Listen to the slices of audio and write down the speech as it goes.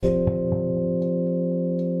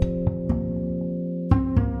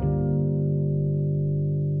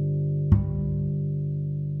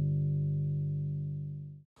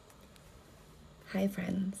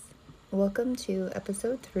Welcome to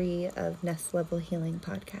episode 3 of Nest Level Healing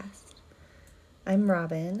Podcast. I'm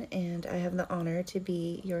Robin, and I have the honor to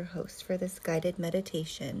be your host for this guided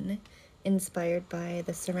meditation inspired by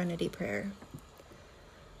the Serenity Prayer.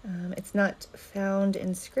 It's not found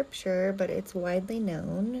in scripture, but it's widely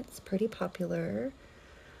known. It's pretty popular.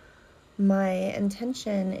 My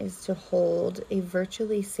intention is to hold a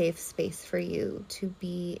virtually safe space for you to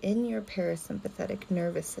be in your parasympathetic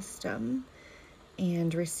nervous system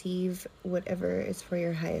and receive whatever is for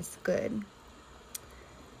your highest good.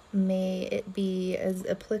 May it be as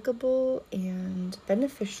applicable and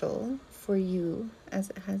beneficial for you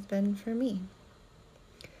as it has been for me.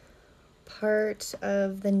 Part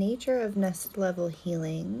of the nature of Nest Level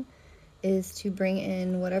Healing is to bring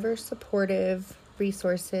in whatever supportive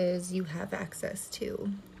resources you have access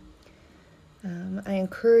to. I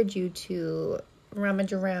encourage you to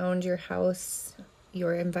rummage around your house,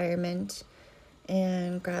 your environment,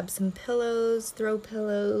 and grab some pillows, throw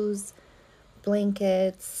pillows,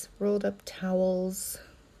 blankets, rolled up towels.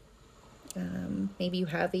 Maybe you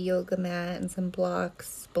have a yoga mat and some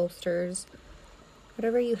blocks, bolsters,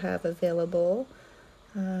 whatever you have available.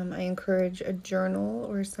 I encourage a journal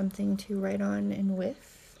or something to write on and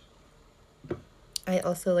with. I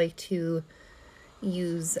also like to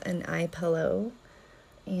use an eye pillow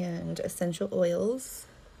and essential oils.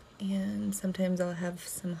 And sometimes I'll have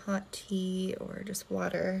some hot tea or just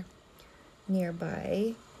water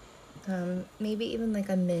nearby. Maybe even like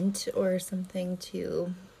a mint or something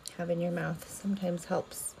to have in your mouth sometimes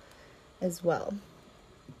helps as well.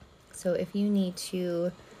 So if you need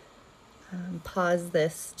to pause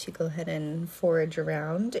this to go ahead and forage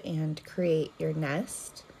around and create your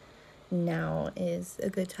nest, now is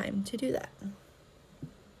a good time to do that.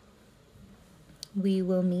 We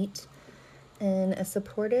will meet in a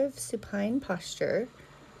supportive supine posture,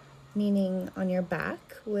 meaning on your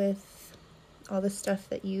back with all the stuff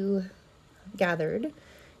that you gathered,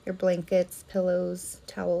 your blankets, pillows,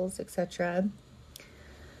 towels, etc.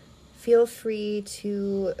 Feel free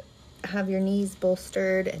to have your knees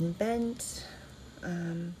bolstered and bent.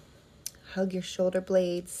 Hug your shoulder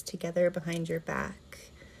blades together behind your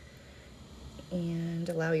back and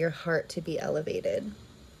allow your heart to be elevated.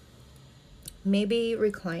 Maybe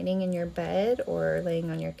reclining in your bed or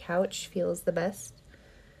laying on your couch feels the best.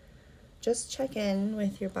 Just check in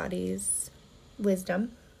with your body's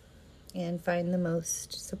wisdom and find the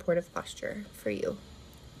most supportive posture for you.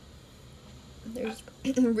 There's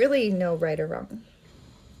really no right or wrong.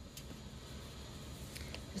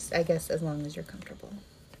 Just, I guess, as long as you're comfortable.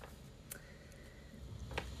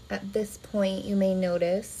 At this point, you may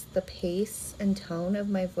notice the pace and tone of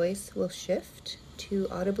my voice will shift to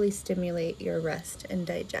audibly stimulate your rest and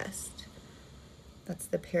digest. That's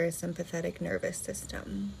the parasympathetic nervous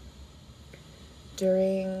system.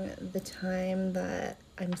 During the time that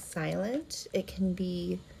I'm silent, it can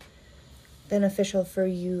be beneficial for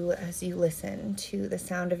you as you listen to the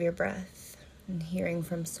sound of your breath and hearing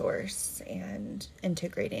from source and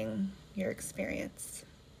integrating your experience.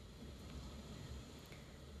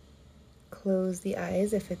 Close the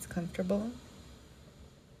eyes if it's comfortable.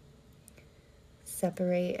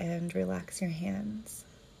 Separate and relax your hands.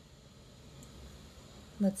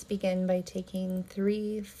 Let's begin by taking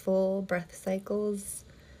 3 full breath cycles,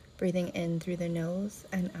 breathing in through the nose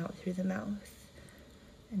and out through the mouth.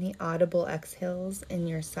 Any audible exhales in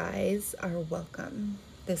your sighs are welcome.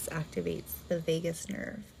 This activates the vagus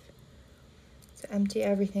nerve. So empty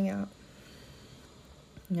everything out.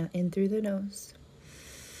 Now in through the nose.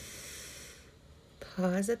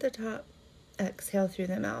 Pause at the top. Exhale through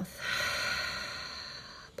the mouth.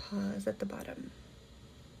 Pause at the bottom.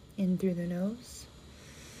 In through the nose.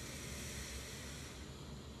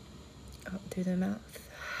 Out through the mouth.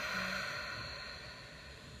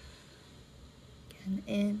 Again,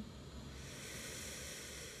 in.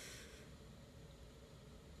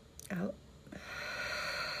 Out.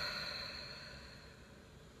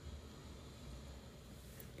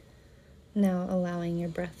 Now allowing your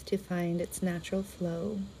breath to find its natural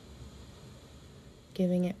flow,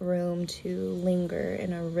 giving it room to linger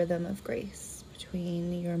in a rhythm of grace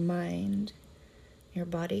between your mind, your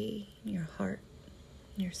body, your heart,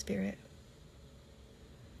 your spirit.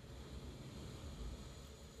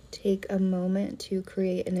 Take a moment to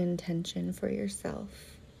create an intention for yourself.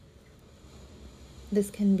 This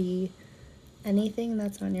can be anything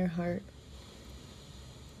that's on your heart.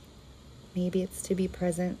 Maybe it's to be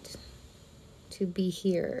present, to be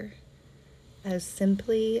here, as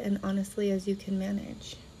simply and honestly as you can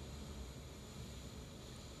manage.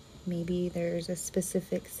 Maybe there's a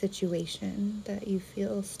specific situation that you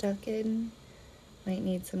feel stuck in, might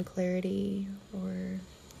need some clarity or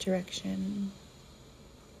direction.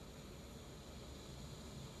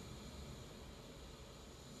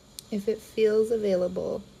 If it feels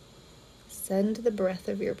available, send the breath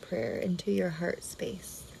of your prayer into your heart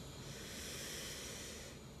space.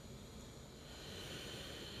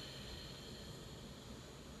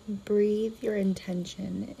 Breathe your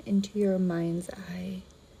intention into your mind's eye.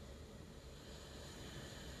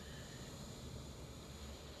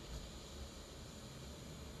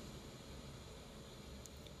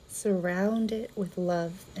 Surround it with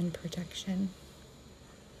love and protection.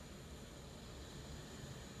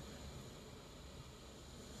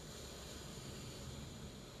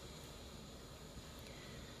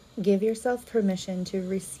 Give yourself permission to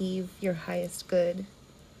receive your highest good,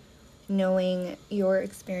 knowing your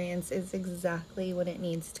experience is exactly what it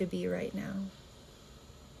needs to be right now.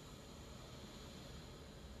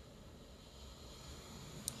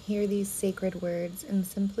 Hear these sacred words and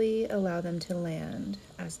simply allow them to land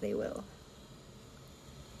as they will.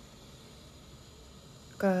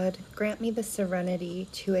 God, grant me the serenity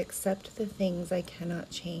to accept the things I cannot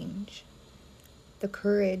change, the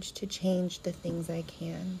courage to change the things I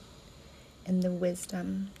can, and the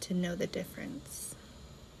wisdom to know the difference.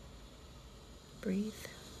 Breathe.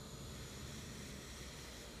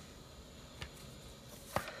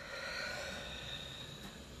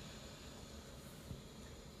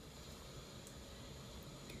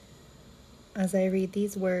 As I read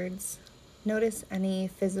these words, notice any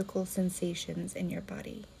physical sensations in your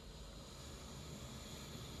body.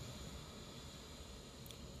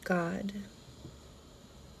 God,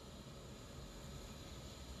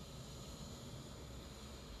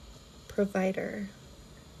 provider,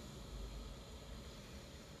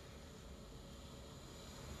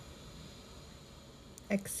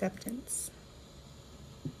 acceptance,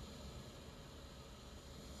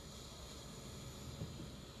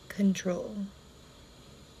 control,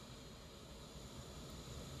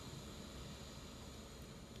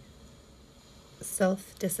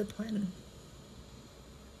 self-discipline,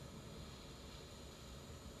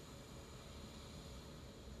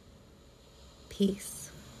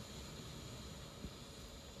 peace,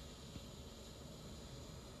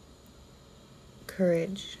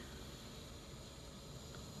 courage,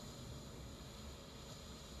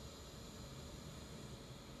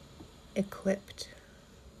 equipped,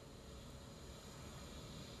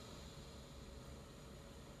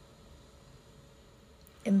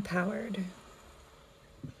 empowered,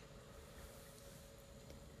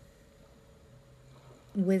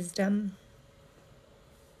 wisdom,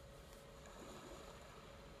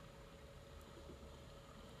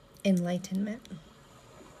 enlightenment.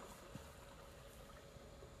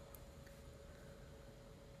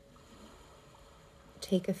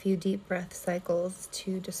 Take a few deep breath cycles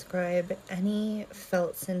to describe any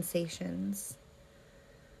felt sensations,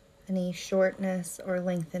 any shortness or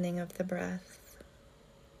lengthening of the breath,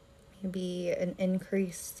 maybe an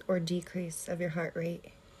increase or decrease of your heart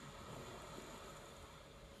rate,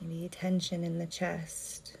 maybe tension in the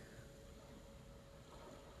chest,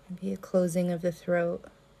 maybe a closing of the throat,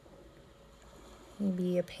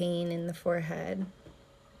 maybe a pain in the forehead,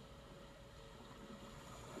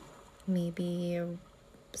 maybe a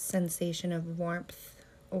sensation of warmth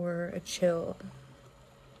or a chill,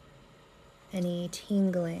 any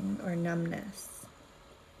tingling or numbness,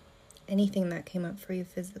 anything that came up for you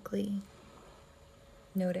physically.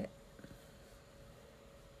 Note it.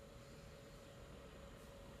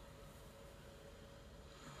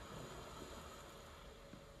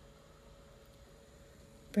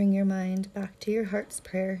 Bring your mind back to your heart's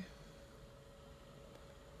prayer.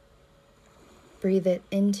 Breathe it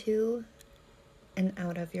into and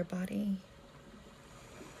out of your body.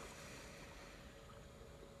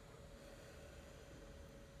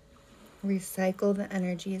 Recycle the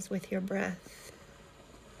energies with your breath.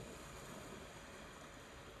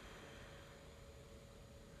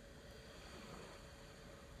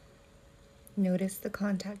 Notice the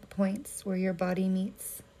contact points where your body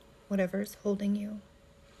meets whatever's holding you.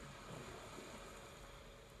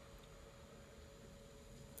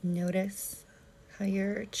 Notice how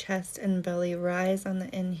your chest and belly rise on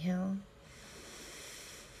the inhale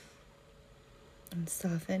and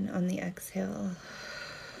soften on the exhale.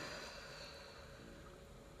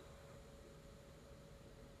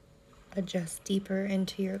 Adjust deeper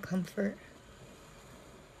into your comfort.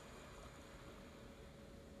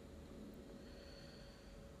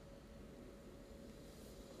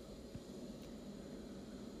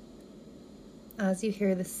 As you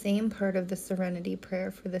hear the same part of the Serenity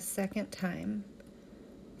Prayer for the second time,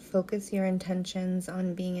 focus your intentions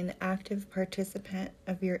on being an active participant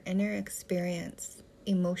of your inner experience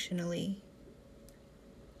emotionally.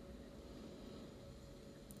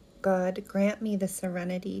 God, grant me the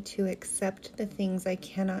serenity to accept the things I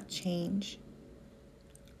cannot change,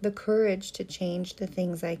 the courage to change the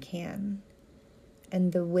things I can,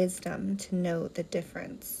 and the wisdom to know the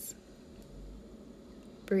difference.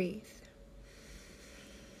 Breathe.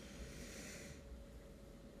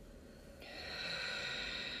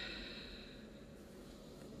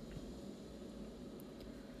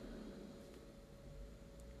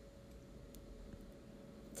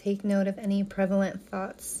 Take note of any prevalent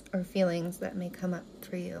thoughts or feelings that may come up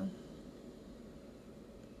for you.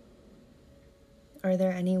 Are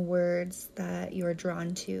there any words that you're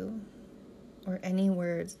drawn to, or any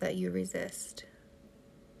words that you resist?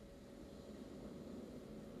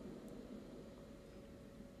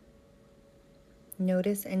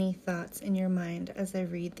 Notice any thoughts in your mind as I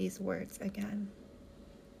read these words again.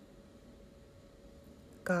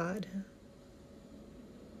 God,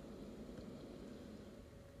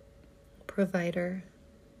 provider,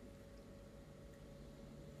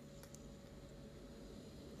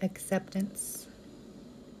 acceptance,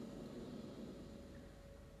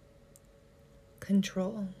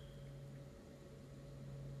 control,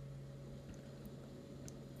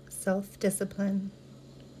 self-discipline,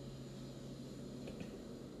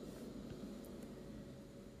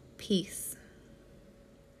 peace,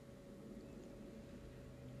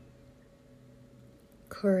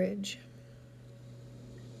 courage,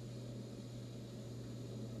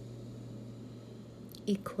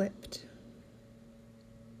 equipped,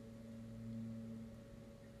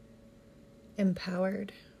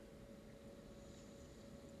 empowered,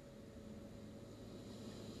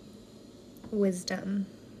 wisdom,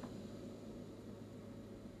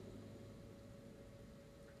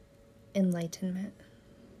 enlightenment.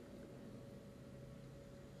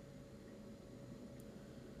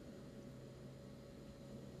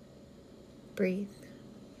 Breathe.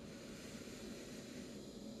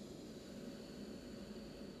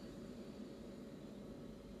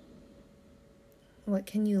 What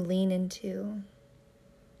can you lean into?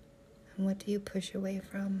 And what do you push away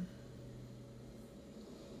from?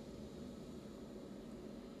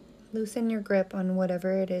 Loosen your grip on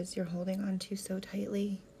whatever it is you're holding on to so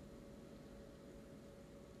tightly.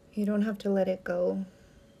 You don't have to let it go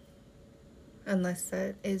unless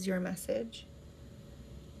that is your message.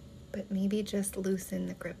 But maybe just loosen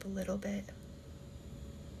the grip a little bit,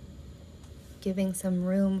 giving some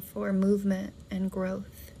room for movement and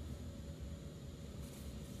growth.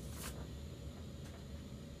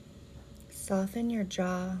 Soften your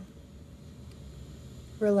jaw,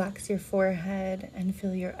 relax your forehead, and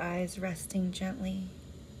feel your eyes resting gently.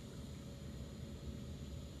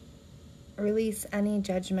 Release any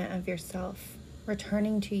judgment of yourself,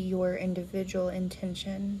 returning to your individual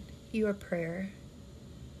intention, your prayer.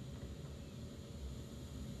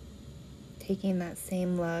 Taking that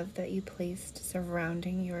same love that you placed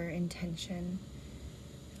surrounding your intention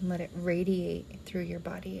and let it radiate through your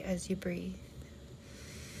body as you breathe.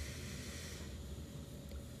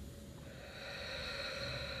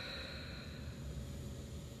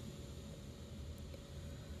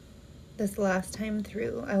 This last time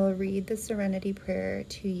through, I will read the Serenity Prayer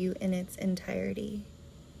to you in its entirety.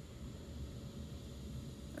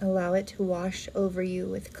 Allow it to wash over you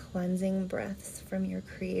with cleansing breaths from your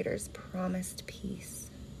Creator's promised peace.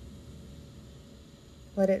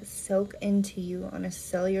 Let it soak into you on a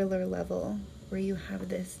cellular level where you have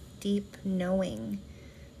this deep knowing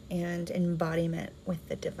and embodiment with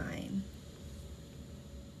the divine.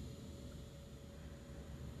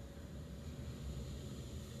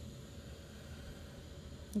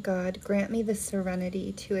 God, grant me the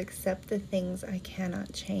serenity to accept the things I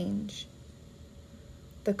cannot change,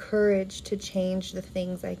 the courage to change the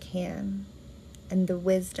things I can, and the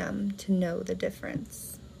wisdom to know the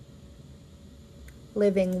difference.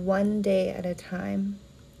 Living one day at a time,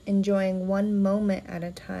 enjoying one moment at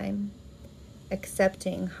a time,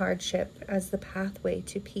 accepting hardship as the pathway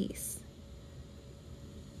to peace.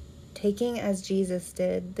 Taking as Jesus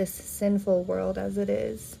did this sinful world as it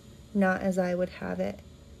is, not as I would have it.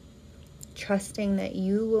 Trusting that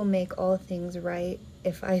you will make all things right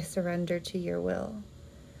if I surrender to your will,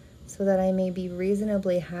 so that I may be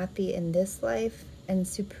reasonably happy in this life and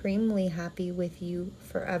supremely happy with you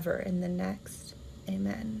forever in the next.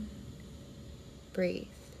 Amen. Breathe.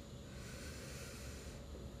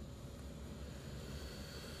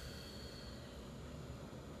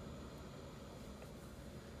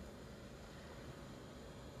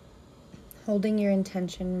 Holding your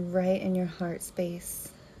intention right in your heart space.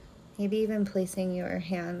 Maybe even placing your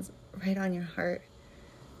hands right on your heart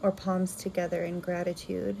or palms together in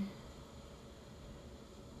gratitude.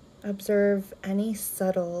 Observe any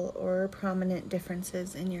subtle or prominent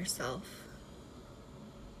differences in yourself.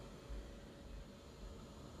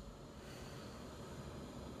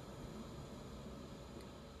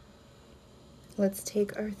 Let's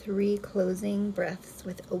take our 3 closing breaths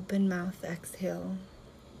with open mouth exhale.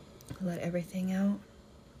 Let everything out.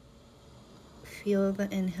 Feel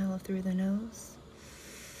the inhale through the nose.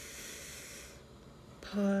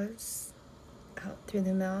 Pause. Out through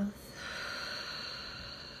the mouth.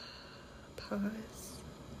 Pause.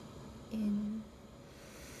 In.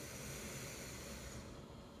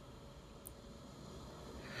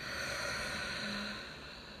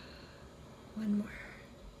 One more.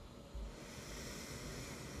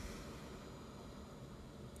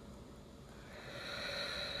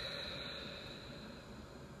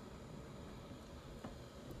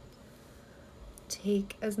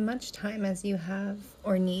 Take as much time as you have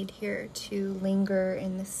or need here to linger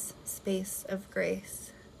in this space of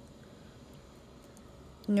grace.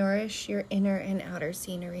 Nourish your inner and outer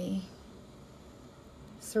scenery.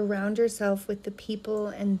 Surround yourself with the people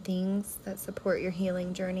and things that support your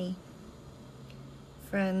healing journey.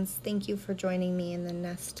 Friends, thank you for joining me in the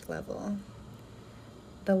nest level.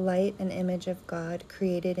 The light and image of God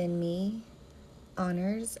created in me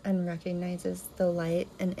honors and recognizes the light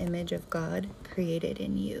and image of God created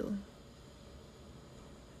in you.